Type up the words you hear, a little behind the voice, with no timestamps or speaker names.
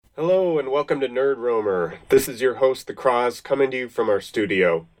Hello and welcome to Nerd Roamer. This is your host, The Cross, coming to you from our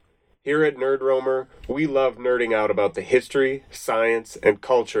studio. Here at Nerd Roamer, we love nerding out about the history, science, and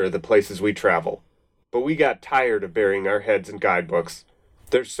culture of the places we travel. But we got tired of burying our heads in guidebooks.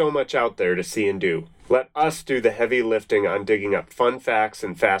 There's so much out there to see and do. Let us do the heavy lifting on digging up fun facts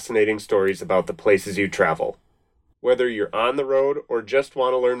and fascinating stories about the places you travel. Whether you're on the road or just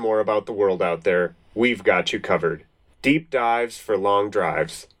want to learn more about the world out there, we've got you covered. Deep dives for long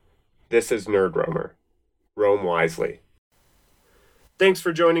drives. This is Nerd Roamer. Roam wisely. Thanks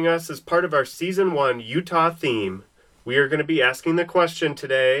for joining us as part of our Season 1 Utah theme. We are going to be asking the question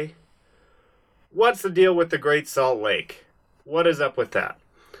today, what's the deal with the Great Salt Lake? What is up with that?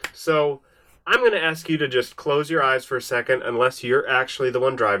 So, I'm going to ask you to just close your eyes for a second, unless you're actually the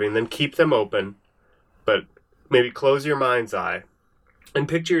one driving, then keep them open, but maybe close your mind's eye, and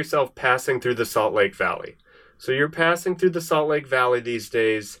picture yourself passing through the Salt Lake Valley. So you're passing through the Salt Lake Valley these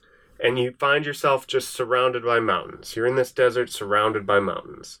days, and you find yourself just surrounded by mountains. You're in this desert surrounded by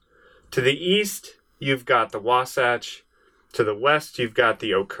mountains. To the east, you've got the Wasatch. To the west, you've got the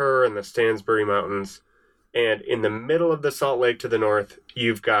Oquirrh and the Stansbury Mountains. And in the middle of the Salt Lake to the north,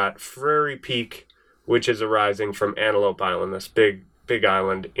 you've got Frere Peak, which is arising from Antelope Island, this big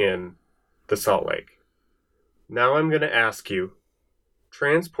island in the Salt Lake. Now I'm going to ask you,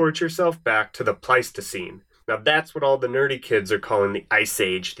 transport yourself back to the Pleistocene. Now that's what all the nerdy kids are calling the Ice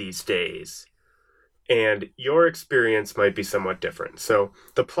Age these days. And your experience might be somewhat different. So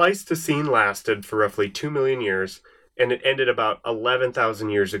the Pleistocene lasted for roughly 2 million years, and it ended about 11,000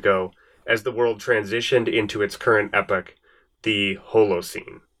 years ago as the world transitioned into its current epoch, the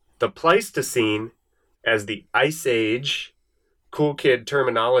Holocene. The Pleistocene, as the Ice Age, cool kid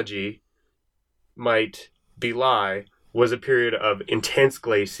terminology might belie, was a period of intense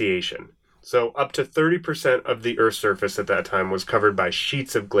glaciation. So up to 30% of the Earth's surface at that time was covered by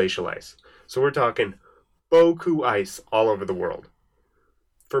sheets of glacial ice. So we're talking boku ice all over the world.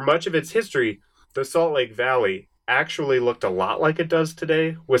 For much of its history, the Salt Lake Valley actually looked a lot like it does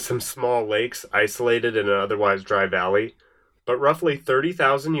today, with some small lakes isolated in an otherwise dry valley. But roughly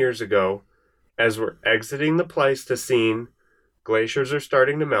 30,000 years ago, as we're exiting the Pleistocene, glaciers are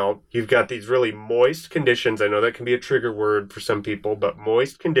starting to melt. You've got these really moist conditions. I know that can be a trigger word for some people, but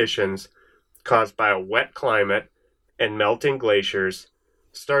moist conditions caused by a wet climate and melting glaciers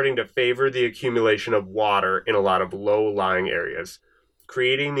starting to favor the accumulation of water in a lot of low-lying areas,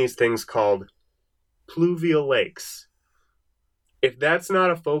 creating these things called pluvial lakes. If that's not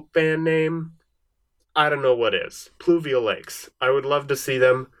a folk band name, I don't know what is. Pluvial lakes. I would love to see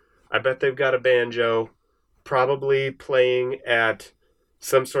them. I bet they've got a banjo, probably playing at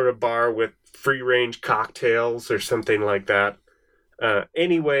some sort of bar with free-range cocktails or something like that.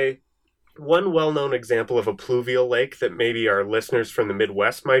 Anyway, one well-known example of a pluvial lake that maybe our listeners from the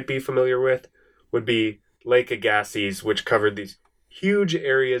Midwest might be familiar with would be Lake Agassiz, which covered these huge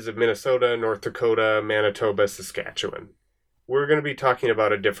areas of Minnesota, North Dakota, Manitoba, Saskatchewan. We're going to be talking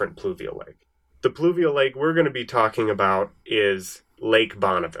about a different pluvial lake. The pluvial lake we're going to be talking about is Lake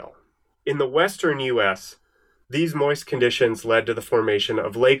Bonneville. In the western U.S., these moist conditions led to the formation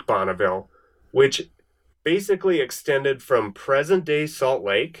of Lake Bonneville, which basically extended from present-day Salt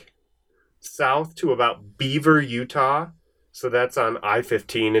Lake south to about Beaver, Utah. So that's on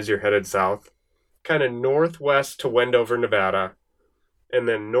I-15 as you're headed south. Kind of northwest to Wendover, Nevada, and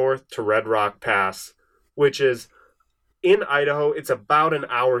then north to Red Rock Pass, which is in Idaho. It's about an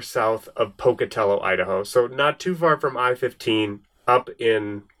hour south of Pocatello, Idaho. So not too far from I-15 up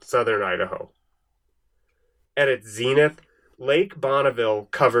in southern Idaho. At its zenith, Lake Bonneville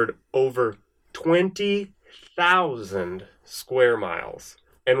covered over 20,000 square miles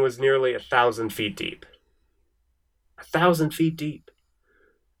and was nearly 1,000 feet deep. 1,000 feet deep.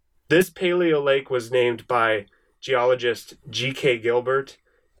 This paleo lake was named by geologist G.K. Gilbert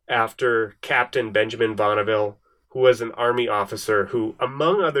after Captain Benjamin Bonneville, who was an Army officer who,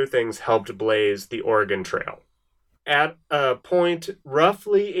 among other things, helped blaze the Oregon Trail. At a point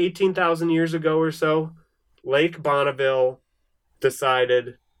roughly 18,000 years ago or so, Lake Bonneville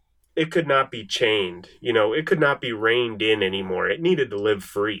decided it could not be chained. It could not be reined in anymore. It needed to live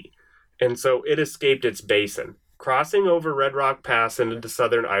free. And so it escaped its basin, crossing over Red Rock Pass into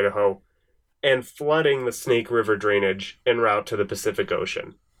southern Idaho and flooding the Snake River drainage en route to the Pacific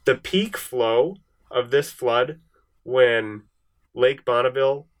Ocean. The peak flow of this flood when Lake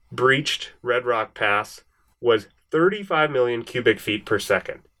Bonneville breached Red Rock Pass was 35 million cubic feet per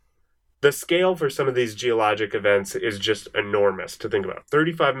second. The scale for some of these geologic events is just enormous to think about.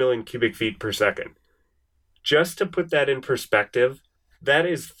 35 million cubic feet per second. Just to put that in perspective, that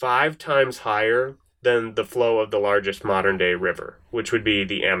is 5 times higher than the flow of the largest modern-day river, which would be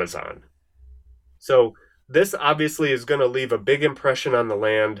the Amazon. So this obviously is going to leave a big impression on the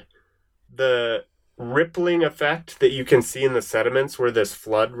land. The rippling effect that you can see in the sediments where this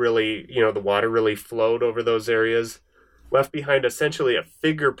flood really, the water really flowed over those areas, left behind essentially a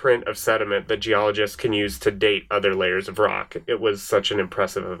fingerprint of sediment that geologists can use to date other layers of rock. It was such an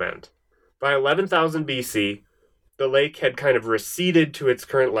impressive event. By 11,000 BC, the lake had kind of receded to its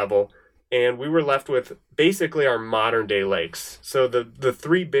current level, and we were left with basically our modern-day lakes. So the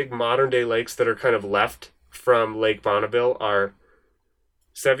three big modern-day lakes that are kind of left from Lake Bonneville are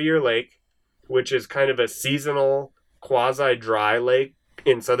Sevier Lake, which is kind of a seasonal, quasi-dry lake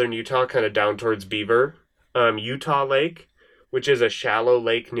in southern Utah, kind of down towards Beaver. Utah Lake, which is a shallow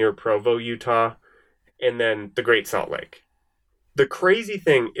lake near Provo, Utah. And then the Great Salt Lake. The crazy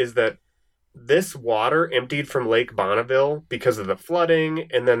thing is that this water emptied from Lake Bonneville because of the flooding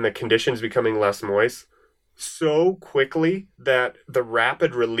and then the conditions becoming less moist so quickly that the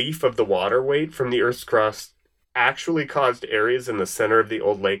rapid relief of the water weight from the Earth's crust actually caused areas in the center of the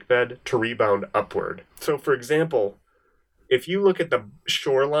old lake bed to rebound upward. So, for example, if you look at the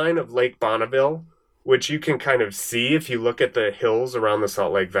shoreline of Lake Bonneville, which you can kind of see if you look at the hills around the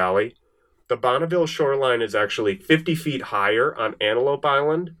Salt Lake Valley, the Bonneville shoreline is actually 50 feet higher on Antelope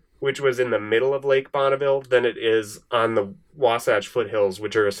Island, which was in the middle of Lake Bonneville, than it is on the Wasatch Foothills,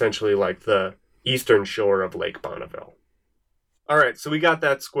 which are essentially like the eastern shore of Lake Bonneville. All right, so we got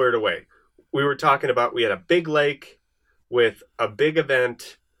that squared away. We were talking about we had a big lake with a big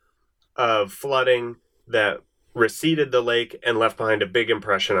event of flooding that receded the lake and left behind a big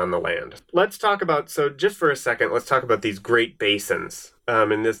impression on the land. Let's talk about, so just for a second, let's talk about these Great Basins,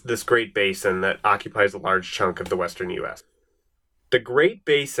 and this Great Basin that occupies a large chunk of the western U.S. The Great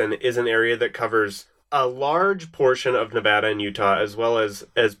Basin is an area that covers a large portion of Nevada and Utah, as well as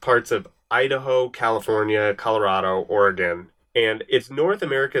parts of Idaho, California, Colorado, Oregon. And it's North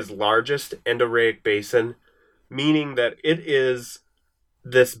America's largest endorheic basin, meaning that it is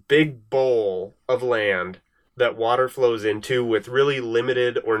this big bowl of land that water flows into with really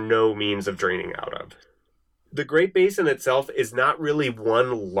limited or no means of draining out of. The Great Basin itself is not really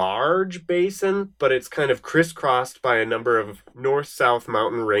one large basin, but it's kind of crisscrossed by a number of north-south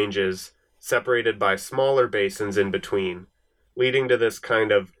mountain ranges separated by smaller basins in between, leading to this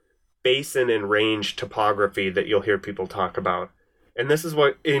kind of basin and range topography that you'll hear people talk about. And this is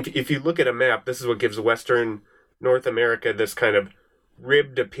what, if you look at a map, this is what gives Western North America this kind of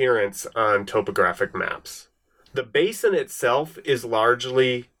ribbed appearance on topographic maps. The basin itself is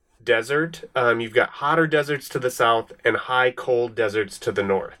largely desert. You've got hotter deserts to the south and high cold deserts to the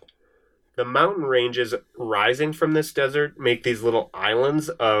north. The mountain ranges rising from this desert make these little islands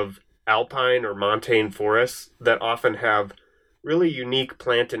of alpine or montane forests that often have really unique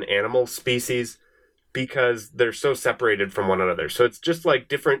plant and animal species because they're so separated from one another. So it's just like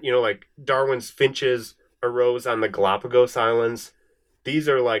different, like Darwin's finches arose on the Galapagos Islands. These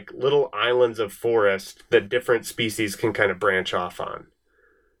are like little islands of forest that different species can kind of branch off on.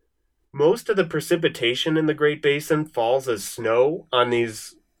 Most of the precipitation in the Great Basin falls as snow on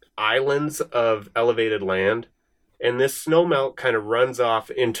these islands of elevated land, and this snowmelt kind of runs off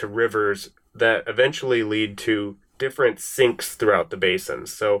into rivers that eventually lead to different sinks throughout the basin.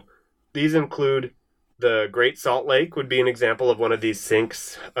 So these include the Great Salt Lake would be an example of one of these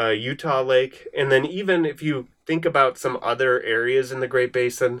sinks, Utah Lake, and then even if you think about some other areas in the Great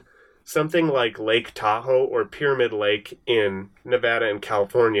Basin, something like Lake Tahoe or Pyramid Lake in Nevada and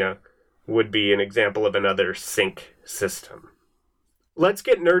California would be an example of another sink system. Let's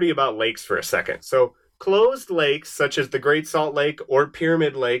get nerdy about lakes for a second. So closed lakes such as the Great Salt Lake or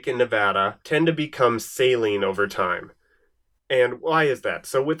Pyramid Lake in Nevada tend to become saline over time. And why is that?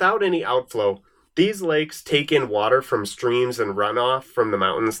 So without any outflow, these lakes take in water from streams and runoff from the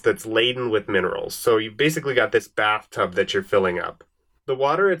mountains that's laden with minerals. So you've basically got this bathtub that you're filling up. The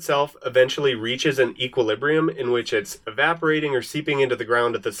water itself eventually reaches an equilibrium in which it's evaporating or seeping into the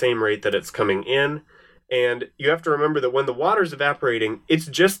ground at the same rate that it's coming in. And you have to remember that when the water's evaporating, it's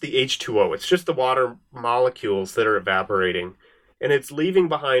just the H2O. It's just the water molecules that are evaporating. And it's leaving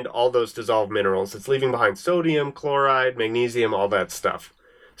behind all those dissolved minerals. It's leaving behind sodium, chloride, magnesium, all that stuff.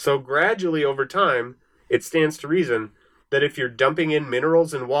 So gradually over time, it stands to reason that if you're dumping in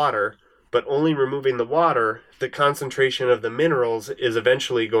minerals in water, but only removing the water, the concentration of the minerals is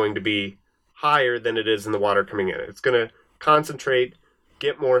eventually going to be higher than it is in the water coming in. It's going to concentrate,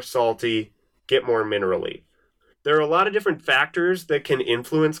 get more salty, get more minerally. There are a lot of different factors that can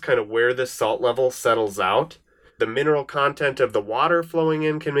influence kind of where the salt level settles out. The mineral content of the water flowing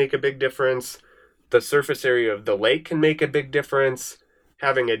in can make a big difference. The surface area of the lake can make a big difference.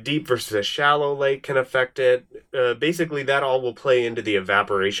 Having a deep versus a shallow lake can affect it. Basically, that all will play into the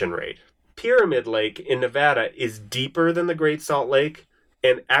evaporation rate. Pyramid Lake in Nevada is deeper than the Great Salt Lake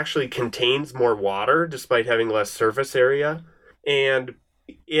and actually contains more water despite having less surface area. And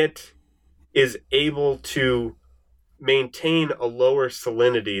it is able to maintain a lower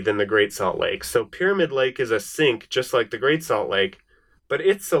salinity than the Great Salt Lake. So Pyramid Lake is a sink just like the Great Salt Lake, but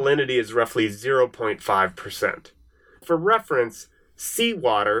its salinity is roughly 0.5%. For reference,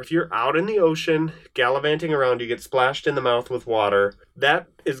 seawater, if you're out in the ocean, gallivanting around, you get splashed in the mouth with water, that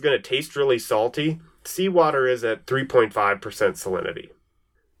is going to taste really salty. Seawater is at 3.5% salinity.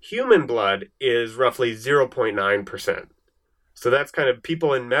 Human blood is roughly 0.9%. So that's kind of,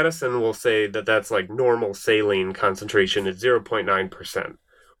 people in medicine will say that that's like normal saline concentration at 0.9%,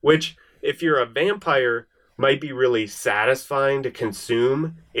 which if you're a vampire might be really satisfying to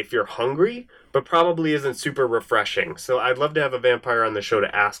consume if you're hungry, but probably isn't super refreshing. So I'd love to have a vampire on the show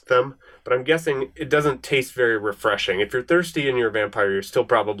to ask them, but I'm guessing it doesn't taste very refreshing. If you're thirsty and you're a vampire, you're still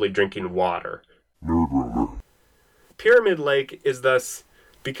probably drinking water. Pyramid Lake is thus,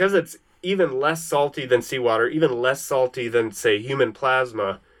 because it's even less salty than seawater, even less salty than, say, human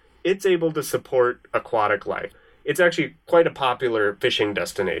plasma, it's able to support aquatic life. It's actually quite a popular fishing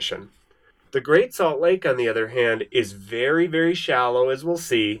destination. The Great Salt Lake, on the other hand, is very, very shallow, as we'll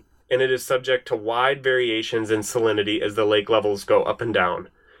see, and it is subject to wide variations in salinity as the lake levels go up and down.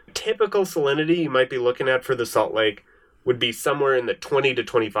 Typical salinity you might be looking at for the Salt Lake would be somewhere in the 20 to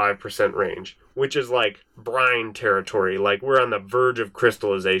 25% range, which is like brine territory, like we're on the verge of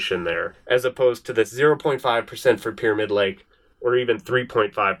crystallization there, as opposed to the 0.5% for Pyramid Lake, or even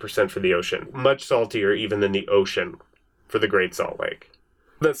 3.5% for the ocean. Much saltier even than the ocean for the Great Salt Lake.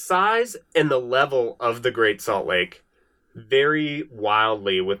 The size and the level of the Great Salt Lake vary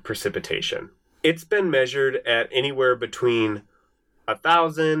wildly with precipitation. It's been measured at anywhere between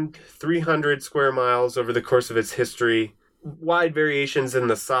 1,300 square miles over the course of its history. Wide variations in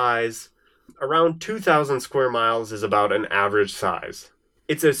the size. Around 2,000 square miles is about an average size.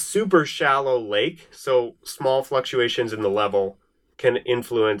 It's a super shallow lake, so small fluctuations in the level can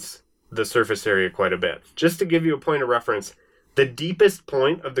influence the surface area quite a bit. Just to give you a point of reference, the deepest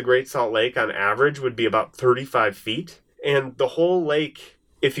point of the Great Salt Lake on average would be about 35 feet. And the whole lake,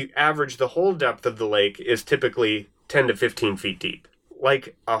 if you average the whole depth of the lake, is typically 10 to 15 feet deep.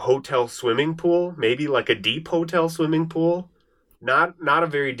 Like a hotel swimming pool, maybe like a deep hotel swimming pool. Not a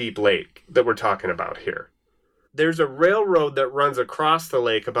very deep lake that we're talking about here. There's a railroad that runs across the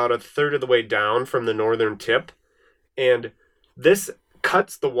lake about a third of the way down from the northern tip. And this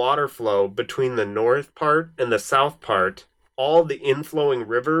cuts the water flow between the north part and the south part. All the inflowing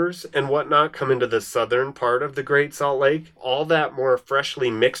rivers and whatnot come into the southern part of the Great Salt Lake. All that more freshly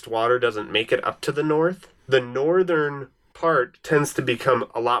mixed water doesn't make it up to the north. The northern part tends to become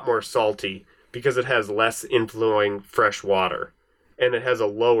a lot more salty because it has less inflowing fresh water and it has a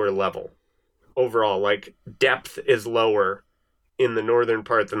lower level. Overall, like depth is lower in the northern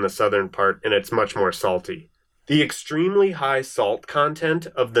part than the southern part, and it's much more salty. The extremely high salt content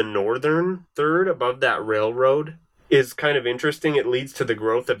of the northern third above that railroad is kind of interesting. It leads to the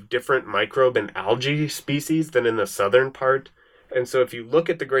growth of different microbe and algae species than in the southern part. And so if you look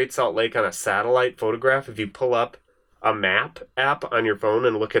at the Great Salt Lake on a satellite photograph, if you pull up a map app on your phone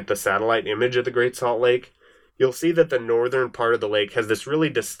and look at the satellite image of the Great Salt Lake, you'll see that the northern part of the lake has this really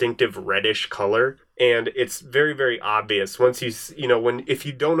distinctive reddish color, and it's very, very obvious. Once if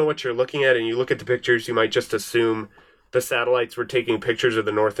you don't know what you're looking at and you look at the pictures, you might just assume the satellites were taking pictures of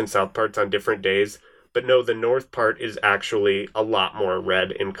the north and south parts on different days. But no, the north part is actually a lot more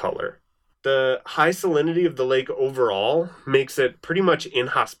red in color. The high salinity of the lake overall makes it pretty much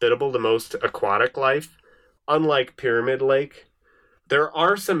inhospitable to most aquatic life, unlike Pyramid Lake. There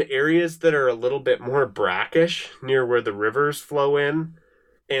are some areas that are a little bit more brackish near where the rivers flow in,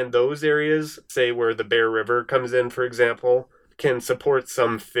 and those areas, say where the Bear River comes in, for example, can support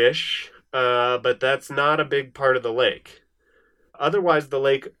some fish, but that's not a big part of the lake. Otherwise, the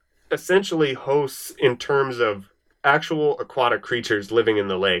lake essentially hosts, in terms of actual aquatic creatures living in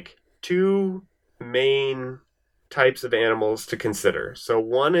the lake, two main types of animals to consider. So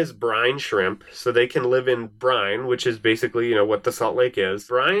one is brine shrimp. So they can live in brine, which is basically, what the Salt Lake is.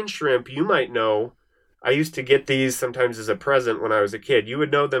 Brine shrimp, you might know, I used to get these sometimes as a present when I was a kid. You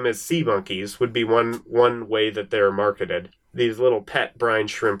would know them as sea monkeys, would be one way that they're marketed. These little pet brine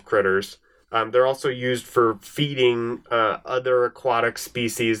shrimp critters. They're also used for feeding other aquatic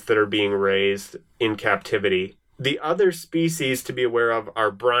species that are being raised in captivity. The other species to be aware of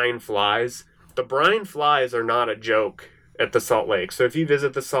are brine flies. The brine flies are not a joke at the Salt Lake. So if you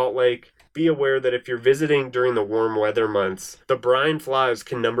visit the Salt Lake, be aware that if you're visiting during the warm weather months, the brine flies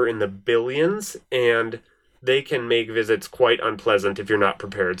can number in the billions, and they can make visits quite unpleasant if you're not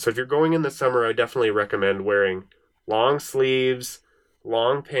prepared. So if you're going in the summer, I definitely recommend wearing long sleeves,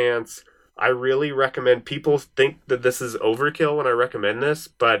 long pants. I really recommend, people think that this is overkill when I recommend this,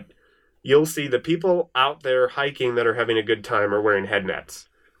 but you'll see the people out there hiking that are having a good time are wearing head nets.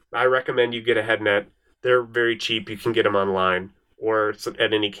 I recommend you get a head net. They're very cheap. You can get them online or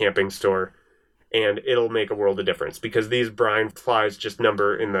at any camping store, and it'll make a world of difference because these brine flies just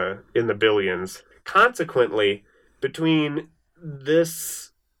number in the billions. Consequently, between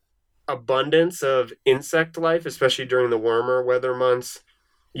this abundance of insect life, especially during the warmer weather months,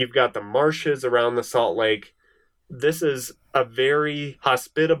 you've got the marshes around the Salt Lake. This is a very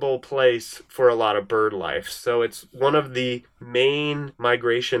hospitable place for a lot of bird life. So it's one of the main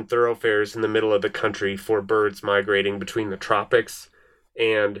migration thoroughfares in the middle of the country for birds migrating between the tropics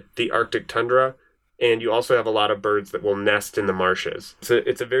and the Arctic tundra. And you also have a lot of birds that will nest in the marshes. So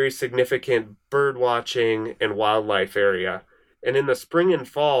it's a very significant bird watching and wildlife area. And in the spring and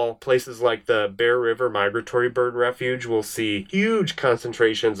fall, places like the Bear River Migratory Bird Refuge will see huge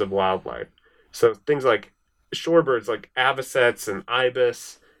concentrations of wildlife. So things like shorebirds like avocets and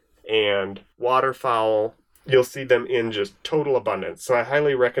ibis and waterfowl, you'll see them in just total abundance. So I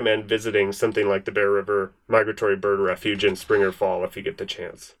highly recommend visiting something like the Bear River Migratory Bird Refuge in spring or fall if you get the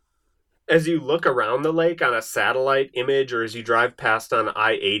chance. As you look around the lake on a satellite image or as you drive past on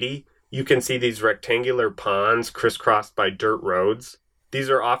I-80, you can see these rectangular ponds crisscrossed by dirt roads. These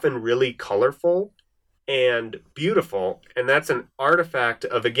are often really colorful and beautiful, and that's an artifact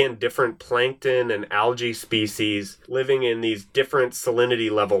of, again, different plankton and algae species living in these different salinity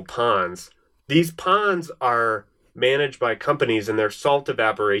level ponds. These ponds are managed by companies, and they're salt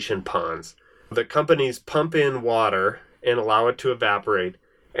evaporation ponds. The companies pump in water and allow it to evaporate,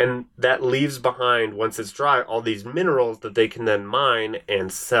 and that leaves behind, once it's dry, all these minerals that they can then mine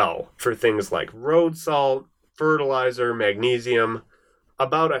and sell for things like road salt, fertilizer, magnesium.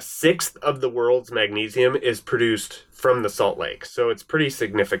 About 1/6 of the world's magnesium is produced from the Salt Lake, so it's pretty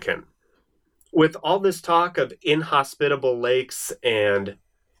significant. With all this talk of inhospitable lakes and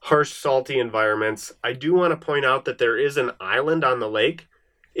harsh, salty environments, I do want to point out that there is an island on the lake.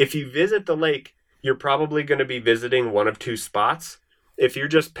 If you visit the lake, you're probably going to be visiting one of two spots. If you're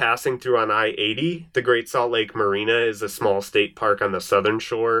just passing through on I-80, the Great Salt Lake Marina is a small state park on the southern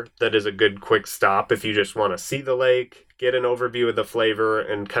shore that is a good quick stop if you just want to see the lake, get an overview of the flavor,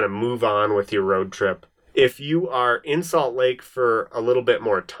 and kind of move on with your road trip. If you are in Salt Lake for a little bit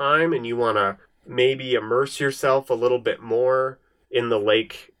more time and you want to maybe immerse yourself a little bit more in the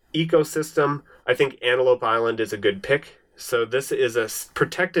lake ecosystem, I think Antelope Island is a good pick. So this is a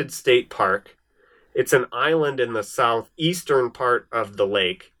protected state park. It's an island in the southeastern part of the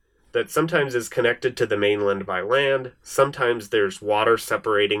lake that sometimes is connected to the mainland by land. Sometimes there's water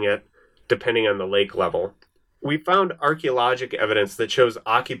separating it, depending on the lake level. We found archaeologic evidence that shows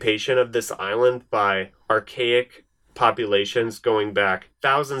occupation of this island by archaic populations going back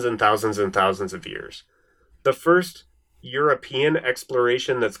thousands and thousands and thousands of years. The first European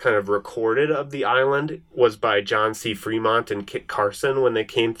exploration that's kind of recorded of the island was by John C. Fremont and Kit Carson when they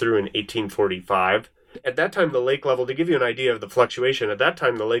came through in 1845. At that time, the lake level, to give you an idea of the fluctuation, at that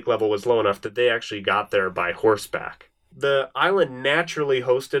time the lake level was low enough that they actually got there by horseback. The island naturally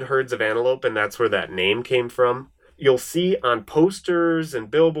hosted herds of antelope, and that's where that name came from. You'll see on posters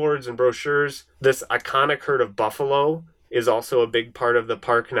and billboards and brochures, this iconic herd of buffalo is also a big part of the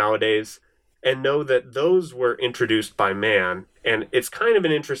park nowadays. And know that those were introduced by man, and it's kind of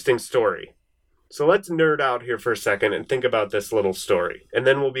an interesting story. So let's nerd out here for a second and think about this little story, and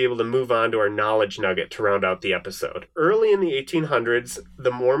then we'll be able to move on to our knowledge nugget to round out the episode. Early in the 1800s, the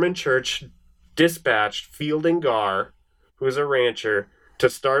Mormon Church dispatched Fielding Garr, who was a rancher,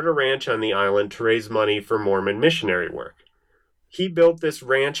 to start a ranch on the island to raise money for Mormon missionary work. He built this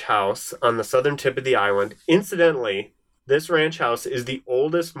ranch house on the southern tip of the island. Incidentally, this ranch house is the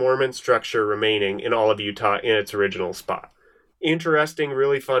oldest Mormon structure remaining in all of Utah in its original spot. Interesting,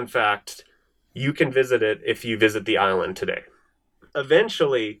 really fun fact. You can visit it if you visit the island today.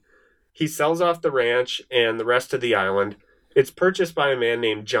 Eventually, he sells off the ranch and the rest of the island. It's purchased by a man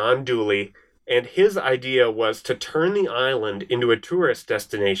named John Dooley, and his idea was to turn the island into a tourist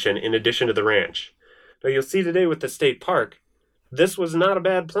destination in addition to the ranch. Now, you'll see today with the state park, this was not a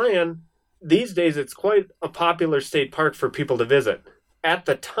bad plan. These days, it's quite a popular state park for people to visit. At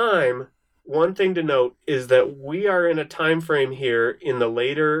the time, one thing to note is that we are in a time frame here in the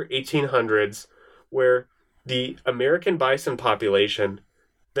later 1800s where the American bison population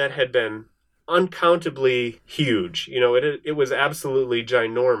that had been uncountably huge, it was absolutely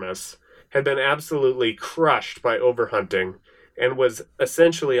ginormous, had been absolutely crushed by overhunting and was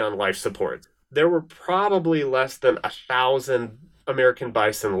essentially on life support. There were probably less than 1,000 American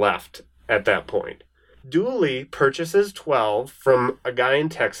bison left at that point. Dooley purchases 12 from a guy in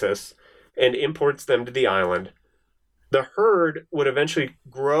Texas and imports them to the island. The herd would eventually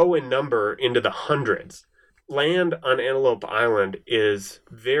grow in number into the hundreds. Land on Antelope Island is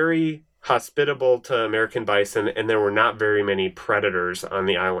very hospitable to American bison, and there were not very many predators on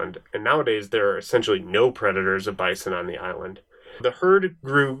the island. And nowadays, there are essentially no predators of bison on the island. The herd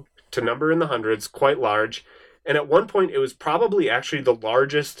grew to number in the hundreds, quite large, and at one point, it was probably actually the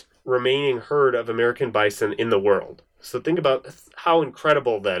largest remaining herd of American bison in the world. So think about how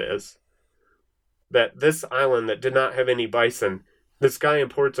incredible that is. That this island that did not have any bison, this guy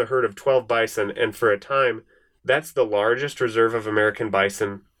imports a herd of 12 bison, and for a time, that's the largest reserve of American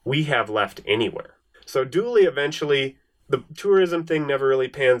bison we have left anywhere. So Dooley eventually, the tourism thing never really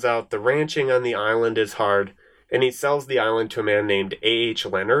pans out. The ranching on the island is hard, and he sells the island to a man named A.H.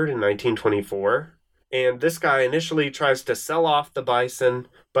 Leonard in 1924. And this guy initially tries to sell off the bison,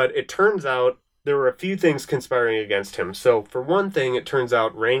 but it turns out there were a few things conspiring against him. So for one thing, it turns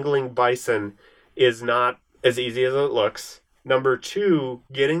out wrangling bison is not as easy as it looks. Number two,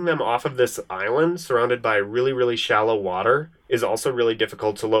 getting them off of this island surrounded by really, really shallow water is also really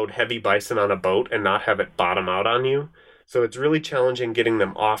difficult to load heavy bison on a boat and not have it bottom out on you. So it's really challenging getting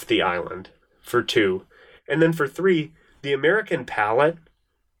them off the island, for two. And then for three, the American palate,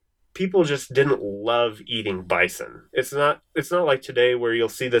 people just didn't love eating bison. It's not like today where you'll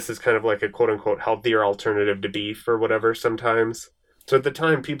see this as kind of like a quote-unquote healthier alternative to beef or whatever sometimes. So at the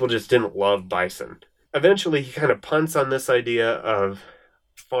time, people just didn't love bison. Eventually, he kind of punts on this idea of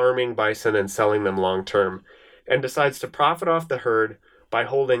farming bison and selling them long-term and decides to profit off the herd by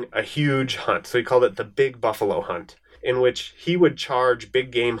holding a huge hunt. So he called it the Big Buffalo Hunt, in which he would charge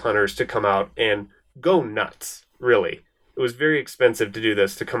big game hunters to come out and go nuts, really. It was very expensive to do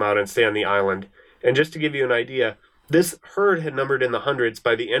this, to come out and stay on the island. And just to give you an idea, this herd had numbered in the hundreds.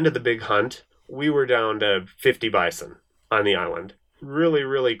 By the end of the big hunt, we were down to 50 bison on the island. Really,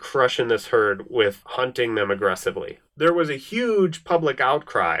 really crushing this herd with hunting them aggressively. There was a huge public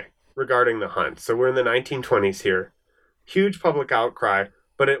outcry regarding the hunt. So we're in the 1920s here. Huge public outcry,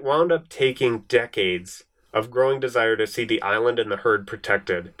 but it wound up taking decades of growing desire to see the island and the herd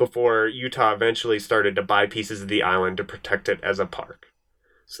protected before Utah eventually started to buy pieces of the island to protect it as a park.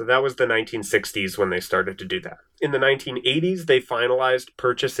 So that was the 1960s when they started to do that. In the 1980s, they finalized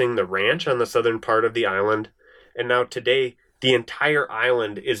purchasing the ranch on the southern part of the island, and now today, the entire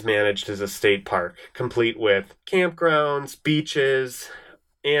island is managed as a state park, complete with campgrounds, beaches,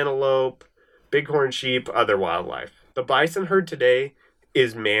 antelope, bighorn sheep, other wildlife. The bison herd today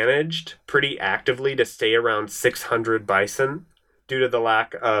is managed pretty actively to stay around 600 bison due to the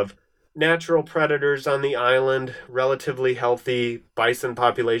lack of natural predators on the island, relatively healthy bison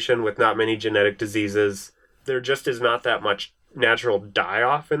population with not many genetic diseases. There just is not that much natural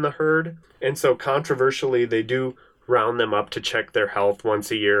die-off in the herd, and so controversially, they do round them up to check their health once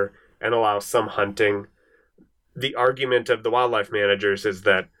a year and allow some hunting. The argument of the wildlife managers is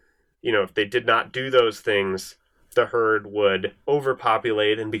that, if they did not do those things, the herd would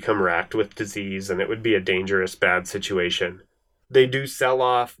overpopulate and become racked with disease, and it would be a dangerous, bad situation. They do sell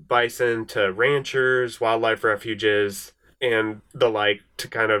off bison to ranchers, wildlife refuges, and the like to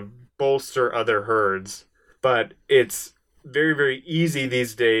kind of bolster other herds. But it's very, very easy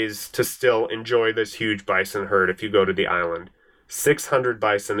these days to still enjoy this huge bison herd if you go to the island. 600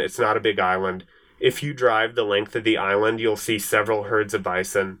 bison, it's not a big island. If you drive the length of the island, you'll see several herds of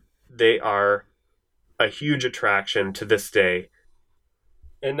bison. They are a huge attraction to this day.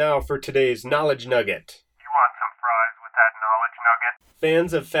 And now for today's Knowledge Nugget. You want some fries with that knowledge nugget?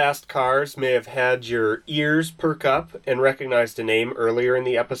 Fans of fast cars may have had your ears perk up and recognized a name earlier in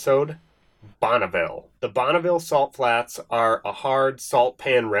the episode. Bonneville. The Bonneville Salt Flats are a hard salt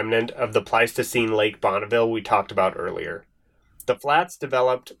pan remnant of the Pleistocene Lake Bonneville we talked about earlier. The flats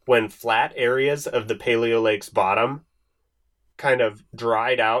developed when flat areas of the Paleo Lake's bottom kind of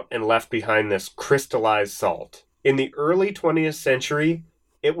dried out and left behind this crystallized salt. In the early 20th century,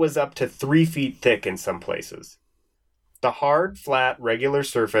 it was up to 3 feet thick in some places. The hard, flat, regular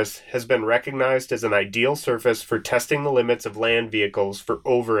surface has been recognized as an ideal surface for testing the limits of land vehicles for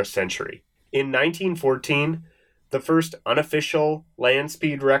over a century. In 1914, the first unofficial land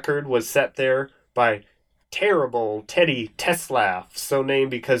speed record was set there by Terrible Teddy Tetzlaff, so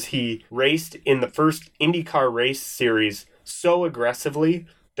named because he raced in the first IndyCar race series so aggressively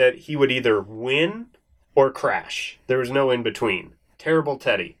that he would either win or crash. There was no in between. Terrible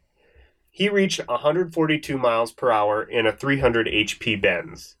Teddy. He reached 142 miles per hour in a 300 HP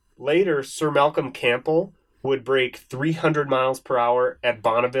Benz. Later, Sir Malcolm Campbell would break 300 miles per hour at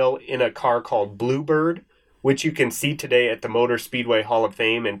Bonneville in a car called Bluebird, which you can see today at the Motor Speedway Hall of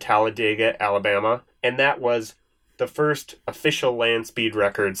Fame in Talladega, Alabama. And that was the first official land speed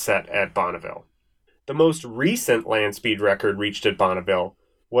record set at Bonneville. The most recent land speed record reached at Bonneville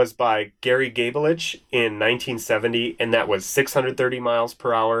was by Gary Gabelich in 1970, and that was 630 miles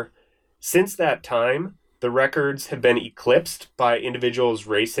per hour. Since that time, the records have been eclipsed by individuals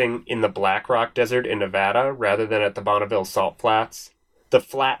racing in the Black Rock Desert in Nevada rather than at the Bonneville Salt Flats. The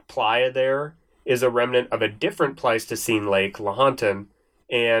flat playa there is a remnant of a different Pleistocene lake, Lahontan,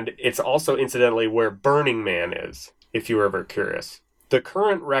 and it's also incidentally where Burning Man is, if you were ever curious. The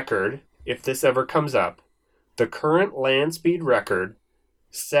current record, if this ever comes up, the current land speed record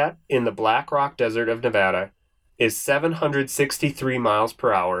set in the Black Rock Desert of Nevada is 763 miles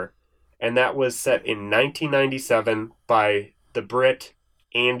per hour, and that was set in 1997 by the Brit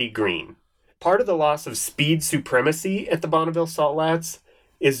Andy Green. Part of the loss of speed supremacy at the Bonneville Salt Flats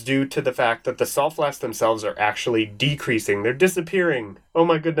is due to the fact that the salt flats themselves are actually decreasing. They're disappearing. Oh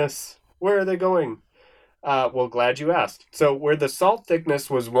my goodness. Where are they going? Well, glad you asked. So where the salt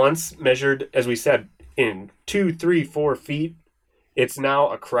thickness was once measured, as we said, in 2, 3, 4 feet, it's now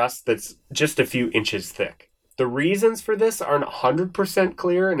a crust that's just a few inches thick. The reasons for this aren't 100%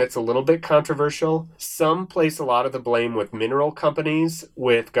 clear, and it's a little bit controversial. Some place a lot of the blame with mineral companies,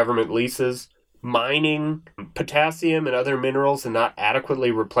 with government leases, mining potassium and other minerals and not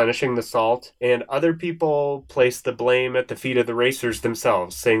adequately replenishing the salt. And other people place the blame at the feet of the racers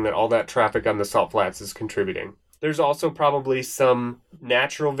themselves, saying that all that traffic on the salt flats is contributing. There's also probably some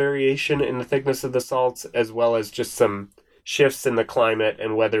natural variation in the thickness of the salts, as well as just some shifts in the climate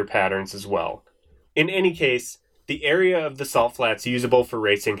and weather patterns as well. In any case, the area of the salt flats usable for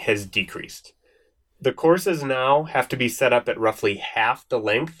racing has decreased. The courses now have to be set up at roughly half the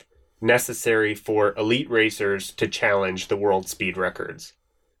length necessary for elite racers to challenge the world speed records.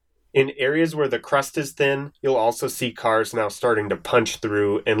 In areas where the crust is thin, you'll also see cars now starting to punch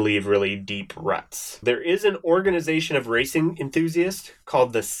through and leave really deep ruts. There is an organization of racing enthusiasts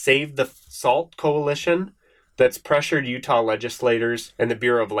called the Save the Salt Coalition that's pressured Utah legislators and the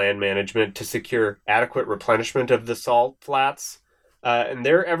Bureau of Land Management to secure adequate replenishment of the salt flats. And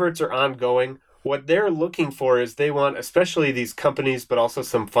their efforts are ongoing. What they're looking for is they want, especially these companies, but also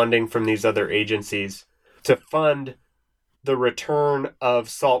some funding from these other agencies, to fund the return of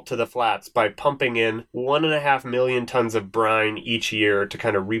salt to the flats by pumping in 1.5 million tons of brine each year to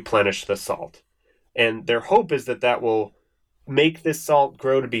kind of replenish the salt. And their hope is that that will make this salt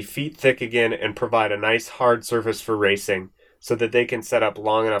grow to be feet thick again and provide a nice hard surface for racing so that they can set up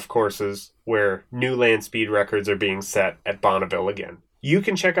long enough courses where new land speed records are being set at Bonneville again. You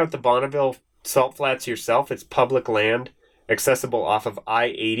can check out the Bonneville Salt Flats yourself. It's public land accessible off of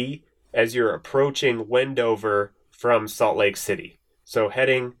I-80 as you're approaching Wendover from Salt Lake City. So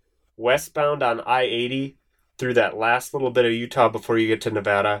heading westbound on I-80 through that last little bit of Utah before you get to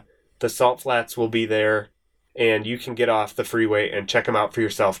Nevada, the salt flats will be there, and you can get off the freeway and check them out for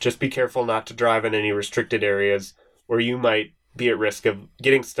yourself. Just be careful not to drive in any restricted areas where you might be at risk of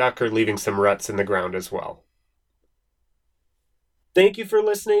getting stuck or leaving some ruts in the ground as well. Thank you for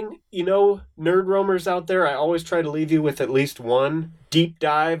listening. You know, nerd roamers out there, I always try to leave you with at least one deep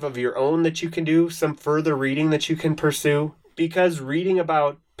dive of your own that you can do, some further reading that you can pursue, because reading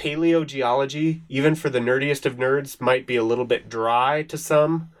about paleogeology, even for the nerdiest of nerds, might be a little bit dry to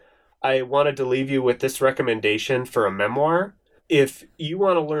some. I wanted to leave you with this recommendation for a memoir. If you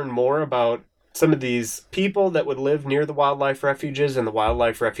want to learn more about some of these people that would live near the wildlife refuges and the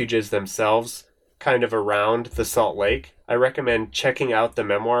wildlife refuges themselves, kind of around the Salt Lake, I recommend checking out the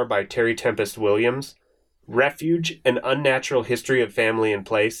memoir by Terry Tempest Williams, Refuge, An Unnatural History of Family and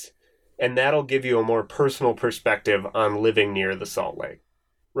Place, and that'll give you a more personal perspective on living near the Salt Lake.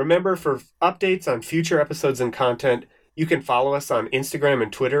 Remember, for updates on future episodes and content, you can follow us on Instagram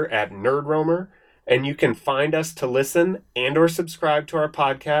and Twitter at NerdRoamer, and you can find us to listen and or subscribe to our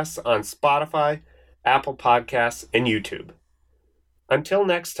podcasts on Spotify, Apple Podcasts, and YouTube. Until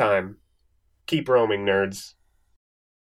next time, keep roaming, nerds.